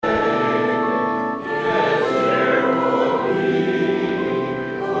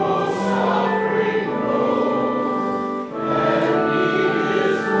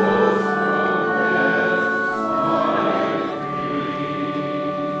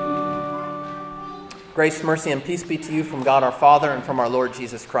Grace, mercy, and peace be to you from God our Father and from our Lord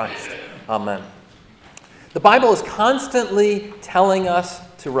Jesus Christ. Amen. The Bible is constantly telling us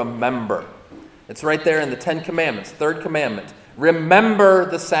to remember. It's right there in the Ten Commandments, third commandment. Remember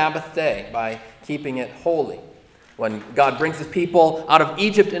the Sabbath day by keeping it holy. When God brings his people out of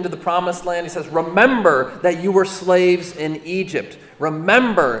Egypt into the promised land, he says, remember that you were slaves in Egypt.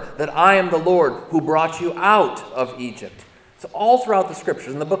 Remember that I am the Lord who brought you out of Egypt. So all throughout the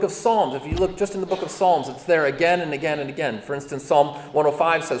scriptures, in the book of Psalms, if you look just in the book of Psalms, it's there again and again and again. For instance, Psalm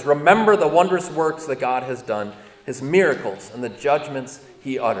 105 says, remember the wondrous works that God has done, his miracles and the judgments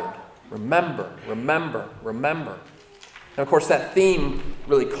he uttered. Remember, remember, remember. And of course, that theme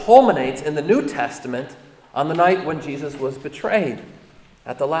really culminates in the New Testament on the night when Jesus was betrayed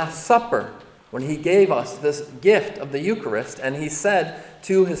at the Last Supper, when he gave us this gift of the Eucharist, and he said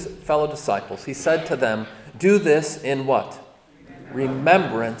to his fellow disciples, he said to them, do this in what?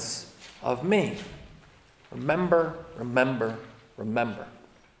 Remembrance of me. Remember, remember, remember.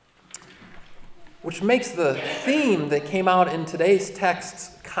 Which makes the theme that came out in today's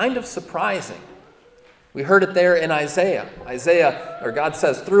texts kind of surprising. We heard it there in Isaiah. God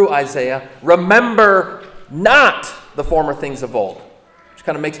says through Isaiah, remember not the former things of old. Which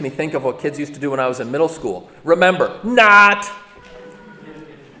kind of makes me think of what kids used to do when I was in middle school. Remember, not.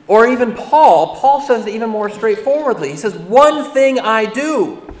 Or even Paul says it even more straightforwardly. He says, one thing I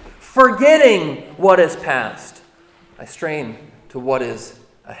do, forgetting what is past, I strain to what is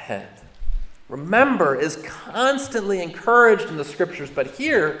ahead. Remember is constantly encouraged in the scriptures, but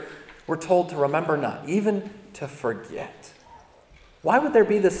here we're told to remember not, even to forget. Why would there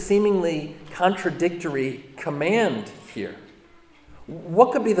be this seemingly contradictory command here?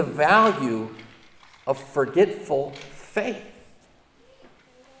 What could be the value of forgetful faith?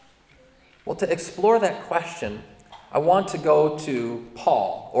 Well, to explore that question, I want to go to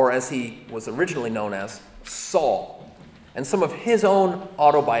Paul, or as he was originally known as, Saul, and some of his own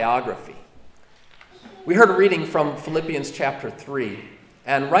autobiography. We heard a reading from Philippians chapter 3,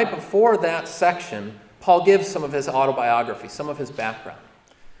 and right before that section, Paul gives some of his autobiography, some of his background.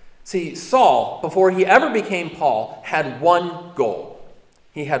 See, Saul, before he ever became Paul, had one goal.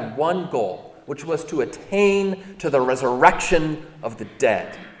 He had one goal, which was to attain to the resurrection of the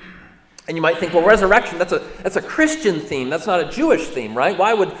dead. And you might think, well, resurrection, that's a Christian theme. That's not a Jewish theme, right?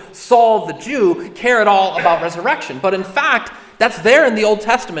 Why would Saul the Jew care at all about resurrection? But in fact, that's there in the Old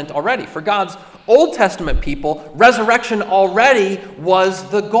Testament already. For God's Old Testament people, resurrection already was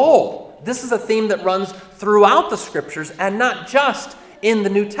the goal. This is a theme that runs throughout the scriptures and not just in the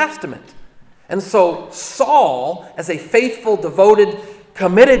New Testament. And so Saul, as a faithful, devoted,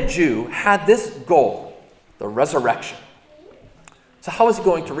 committed Jew, had this goal, the resurrection. So how is he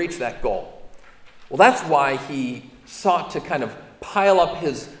going to reach that goal? Well, that's why he sought to kind of pile up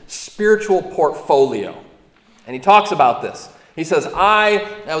his spiritual portfolio. And he talks about this. He says,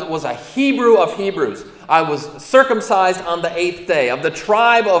 I was a Hebrew of Hebrews. I was circumcised on the 8th day, of the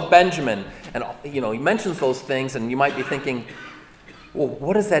tribe of Benjamin. And, he mentions those things, and you might be thinking, well,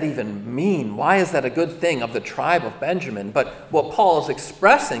 what does that even mean? Why is that a good thing, of the tribe of Benjamin? But what Saul is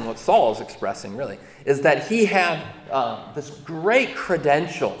expressing, really, is that he had this great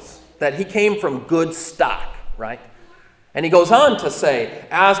credentials, that he came from good stock, right? And he goes on to say,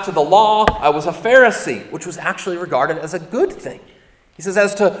 as to the law, I was a Pharisee, which was actually regarded as a good thing. He says,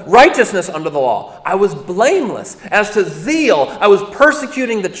 as to righteousness under the law, I was blameless. As to zeal, I was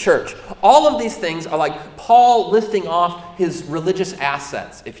persecuting the church. All of these things are like Paul listing off his religious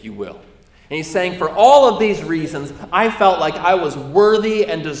assets, if you will. And he's saying, for all of these reasons, I felt like I was worthy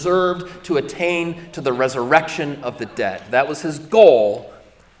and deserved to attain to the resurrection of the dead. That was his goal.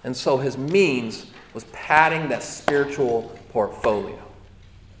 And so his means was padding that spiritual portfolio.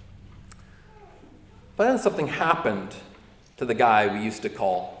 But then something happened to the guy we used to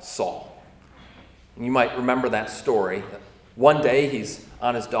call Saul. And you might remember that story. One day he's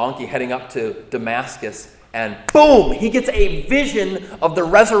on his donkey heading up to Damascus, and boom, he gets a vision of the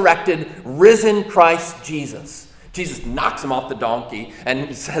resurrected, risen Christ Jesus. Jesus knocks him off the donkey and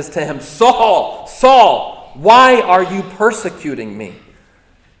he says to him, Saul, Saul, why are you persecuting me?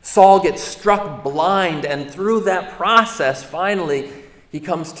 Saul gets struck blind, and through that process, finally, he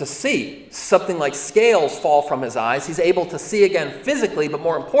comes to see. Something like scales fall from his eyes. He's able to see again physically, but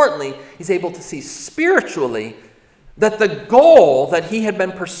more importantly, he's able to see spiritually that the goal that he had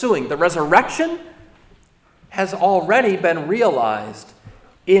been pursuing, the resurrection, has already been realized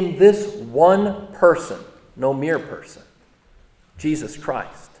in this one person, no mere person, Jesus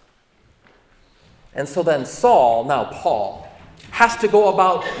Christ. And so then Saul, now Paul, has to go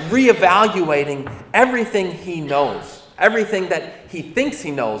about reevaluating everything he knows everything that he thinks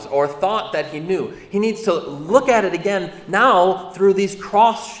he knows or thought that he knew. He needs to look at it again now through these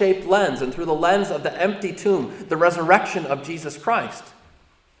cross-shaped lens and through the lens of the empty tomb, the resurrection of Jesus Christ.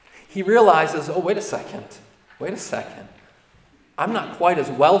 He realizes, oh, wait a second. I'm not quite as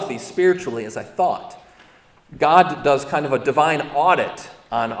wealthy spiritually as I thought. God does kind of a divine audit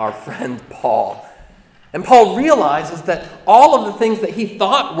on our friend Paul. And Paul realizes that all of the things that he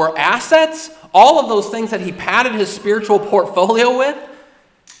thought were assets, all of those things that he padded his spiritual portfolio with,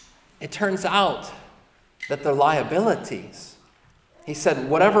 it turns out that they're liabilities. He said,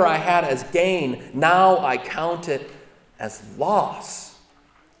 whatever I had as gain, now I count it as loss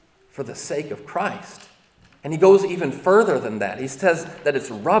for the sake of Christ. And he goes even further than that. He says that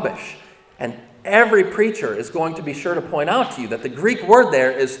it's rubbish. And every preacher is going to be sure to point out to you that the Greek word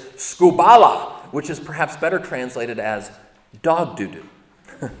there is skubala, which is perhaps better translated as dog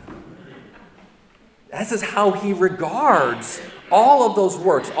doo-doo. This is how he regards all of those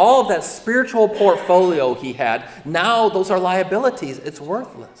works, all of that spiritual portfolio he had. Now those are liabilities. It's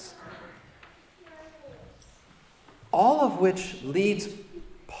worthless. All of which leads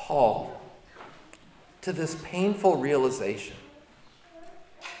Paul to this painful realization.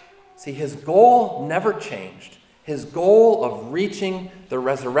 See, his goal never changed. His goal of reaching the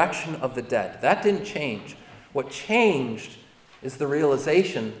resurrection of the dead, that didn't change. What changed is the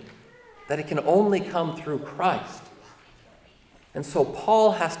realization that it can only come through Christ. And so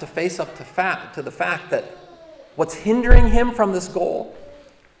Paul has to face up to the fact that what's hindering him from this goal,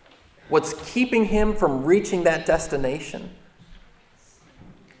 what's keeping him from reaching that destination,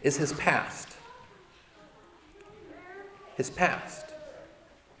 is his past. His past.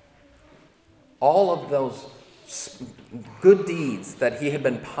 All of those good deeds that he had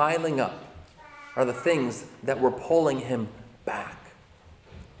been piling up are the things that were pulling him back.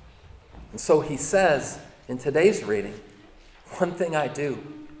 And so he says in today's reading, one thing I do,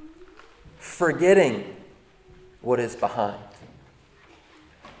 forgetting what is behind.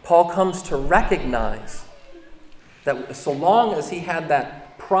 Paul comes to recognize that so long as he had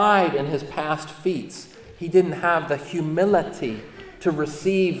that pride in his past feats, he didn't have the humility to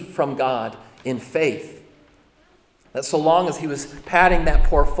receive from God in faith. That so long as he was padding that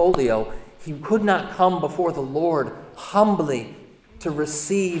portfolio, he could not come before the Lord humbly to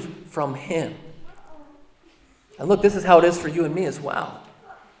receive from him. And look, this is how it is for you and me as well.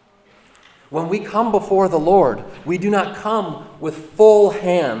 When we come before the Lord, we do not come with full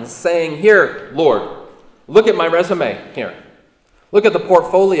hands saying, here, Lord, look at my resume here. Look at the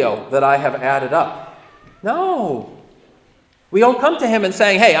portfolio that I have added up. No. We don't come to him and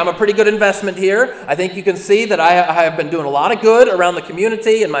saying, hey, I'm a pretty good investment here. I think you can see that I have been doing a lot of good around the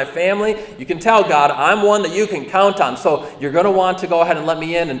community and my family. You can tell, God, I'm one that you can count on. So you're going to want to go ahead and let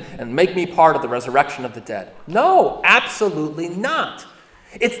me in and make me part of the resurrection of the dead. No, absolutely not.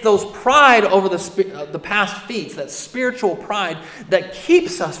 It's those pride over the past feats, that spiritual pride that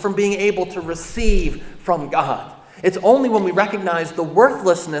keeps us from being able to receive from God. It's only when we recognize the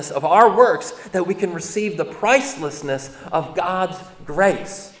worthlessness of our works that we can receive the pricelessness of God's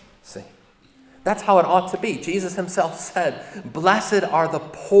grace. See, that's how it ought to be. Jesus himself said, blessed are the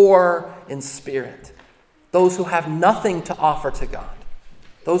poor in spirit, those who have nothing to offer to God,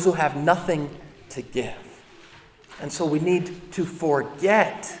 those who have nothing to give. And so we need to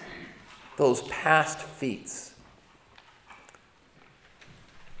forget those past feats.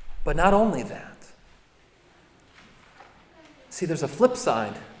 But not only that. See, there's a flip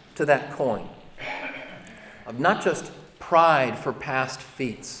side to that coin of not just pride for past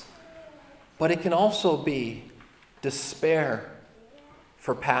feats, but it can also be despair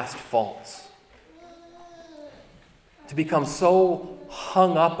for past faults. To become so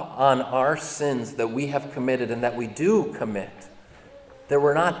hung up on our sins that we have committed and that we do commit, that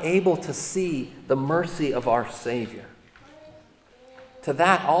we're not able to see the mercy of our Savior. To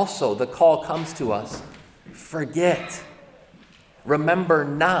that also, the call comes to us, forget. Remember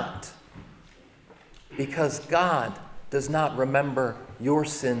not, because God does not remember your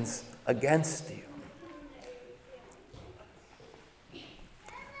sins against you.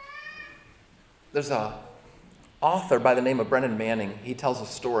 There's an author by the name of Brennan Manning. He tells a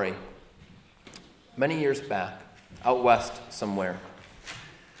story many years back, out west somewhere.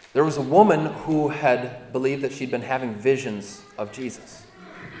 There was a woman who had believed that she'd been having visions of Jesus.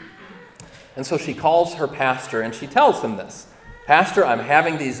 And so she calls her pastor and she tells him this. Pastor, I'm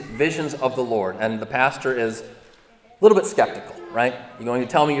having these visions of the Lord. And the pastor is a little bit skeptical, right? You're going to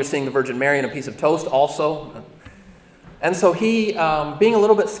tell me you're seeing the Virgin Mary in a piece of toast also? And so he, being a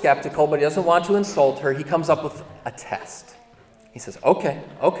little bit skeptical, but he doesn't want to insult her, he comes up with a test. He says, okay.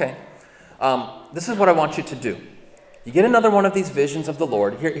 This is what I want you to do. You get another one of these visions of the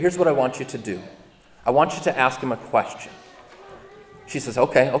Lord. Here's what I want you to do. I want you to ask him a question. She says,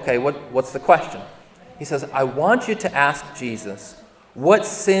 okay, what's the question? He says, I want you to ask Jesus what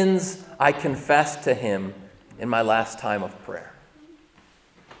sins I confessed to him in my last time of prayer.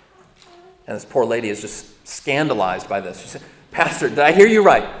 And this poor lady is just scandalized by this. She said, Pastor, did I hear you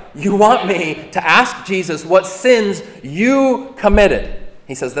right? You want me to ask Jesus what sins you committed?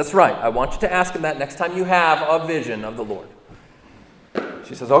 He says, that's right. I want you to ask him that next time you have a vision of the Lord.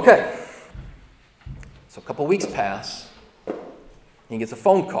 She says, okay. So a couple weeks pass. He gets a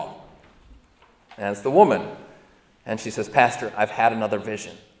phone call. And it's the woman. And she says, Pastor, I've had another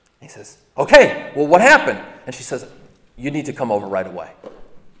vision. He says, okay, well, what happened? And she says, you need to come over right away.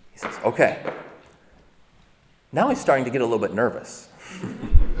 He says, okay. Now he's starting to get a little bit nervous.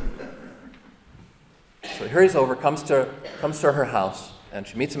 So he hurries over, comes to her house, and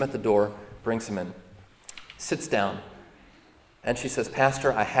she meets him at the door, brings him in, sits down, and she says,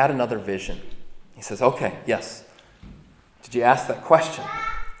 Pastor, I had another vision. He says, okay, yes. Did you ask that question?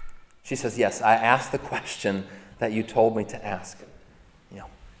 She says, yes, I asked the question that you told me to ask.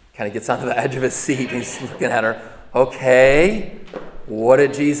 Kind of gets onto the edge of his seat. He's looking at her. Okay, what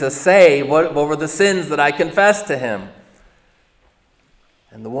did Jesus say? What were the sins that I confessed to him?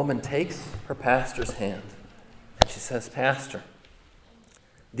 And the woman takes her pastor's hand and she says, Pastor,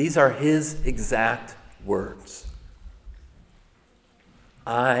 these are his exact words.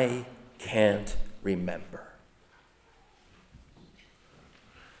 I can't remember.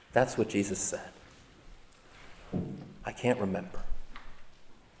 That's what Jesus said. I can't remember.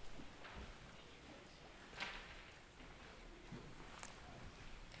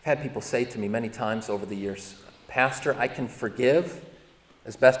 I've had people say to me many times over the years, Pastor, I can forgive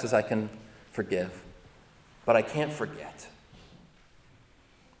as best as I can forgive, but I can't forget.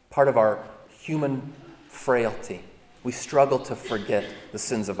 Part of our human frailty, we struggle to forget the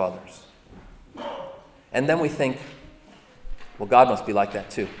sins of others. And then we think, well, God must be like that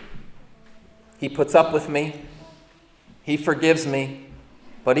too. He puts up with me, he forgives me,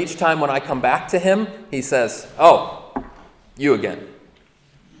 but each time when I come back to him, he says, oh, you again.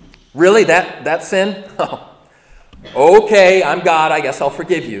 Really? That sin? Oh, okay, I'm God, I guess I'll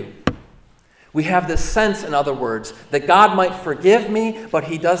forgive you. We have this sense, in other words, that God might forgive me, but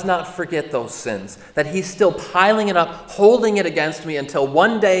he does not forget those sins. That he's still piling it up, holding it against me until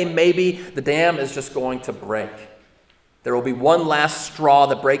one day maybe the dam is just going to break. There will be one last straw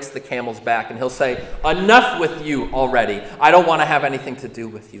that breaks the camel's back, and he'll say, enough with you already. I don't want to have anything to do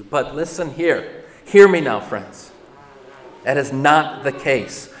with you. But listen here. Hear me now, friends. That is not the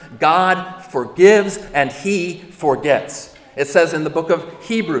case. God forgives and he forgets. It says in the book of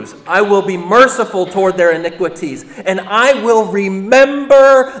Hebrews, I will be merciful toward their iniquities, and I will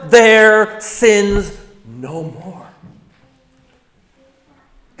remember their sins no more.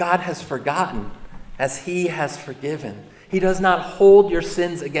 God has forgotten as he has forgiven. He does not hold your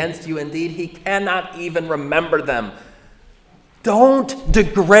sins against you. Indeed, he cannot even remember them. Don't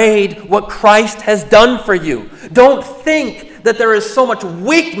degrade what Christ has done for you. Don't think that there is so much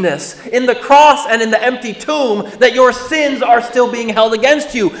weakness in the cross and in the empty tomb that your sins are still being held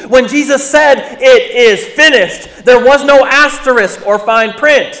against you. When Jesus said, it is finished, there was no asterisk or fine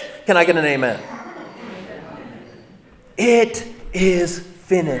print. Can I get an amen? It is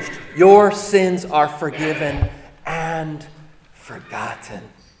finished. Your sins are forgiven and forgotten.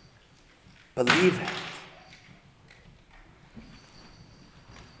 Believe it.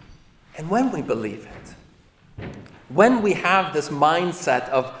 And when we believe it, when we have this mindset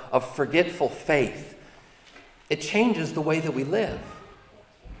of forgetful faith, it changes the way that we live.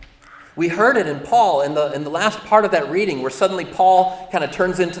 We heard it in Paul in the last part of that reading where suddenly Paul kind of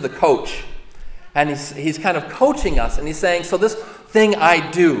turns into the coach. And he's kind of coaching us, and he's saying, so this thing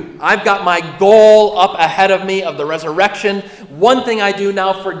I do, I've got my goal up ahead of me of the resurrection. One thing I do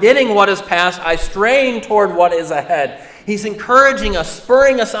now, forgetting what is past, I strain toward what is ahead. He's encouraging us,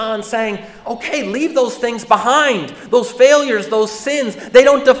 spurring us on, saying, okay, leave those things behind. Those failures, those sins, they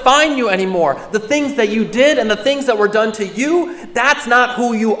don't define you anymore. The things that you did and the things that were done to you, that's not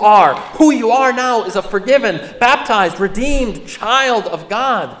who you are. Who you are now is a forgiven, baptized, redeemed child of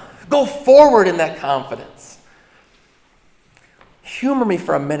God. Go forward in that confidence. Humor me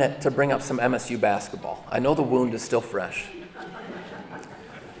for a minute to bring up some MSU basketball. I know the wound is still fresh.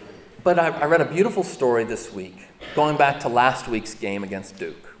 But I read a beautiful story this week, going back to last week's game against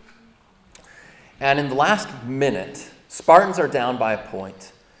Duke. And in the last minute, Spartans are down by a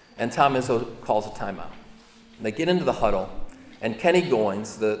point, and Tom Izzo calls a timeout. And they get into the huddle, and Kenny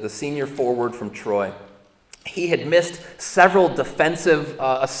Goins, the senior forward from Troy, He had missed several defensive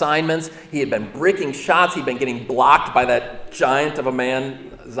assignments. He had been breaking shots. He'd been getting blocked by that giant of a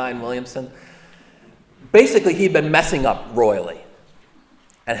man, Zion Williamson. Basically, he'd been messing up royally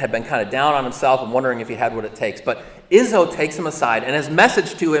and had been kind of down on himself and wondering if he had what it takes. But Izzo takes him aside, and his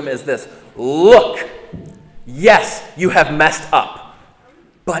message to him is this: look, yes, you have messed up,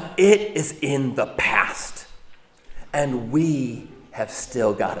 but it is in the past, and we have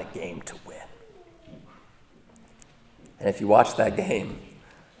still got a game to win. And if you watch that game,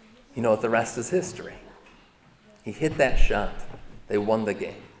 you know what the rest is history. He hit that shot. They won the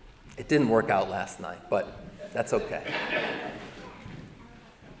game. It didn't work out last night, but that's okay.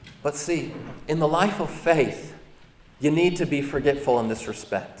 But see, in the life of faith, you need to be forgetful in this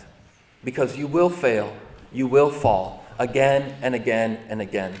respect, because you will fail, you will fall again and again and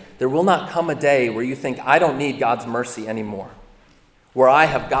again. There will not come a day where you think, I don't need God's mercy anymore, where I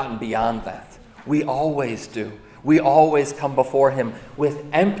have gotten beyond that. We always do. We always come before him with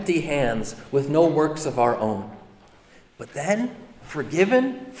empty hands, with no works of our own. But then,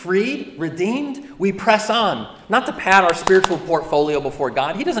 forgiven, freed, redeemed, we press on, not to pad our spiritual portfolio before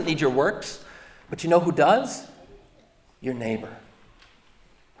God. He doesn't need your works. But you know who does? Your neighbor.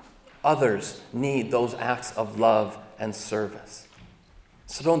 Others need those acts of love and service.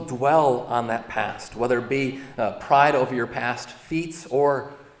 So don't dwell on that past, whether it be pride over your past feats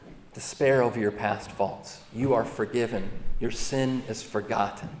or despair over your past faults. You are forgiven. Your sin is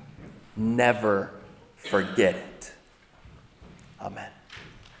forgotten. Never forget it. Amen.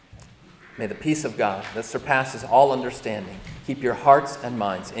 May the peace of God that surpasses all understanding keep your hearts and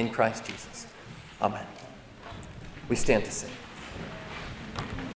minds in Christ Jesus. Amen. We stand to sing.